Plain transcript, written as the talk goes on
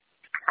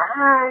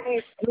Hi,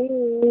 it's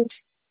me.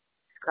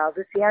 Just called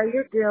to see how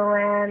you're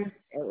doing.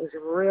 It was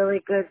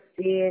really good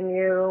seeing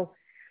you.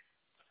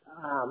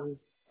 I'm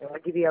going to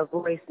give you a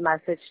voice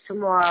message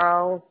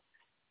tomorrow.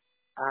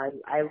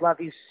 I love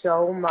you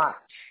so much.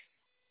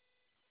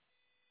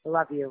 I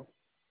love you.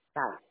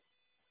 Bye.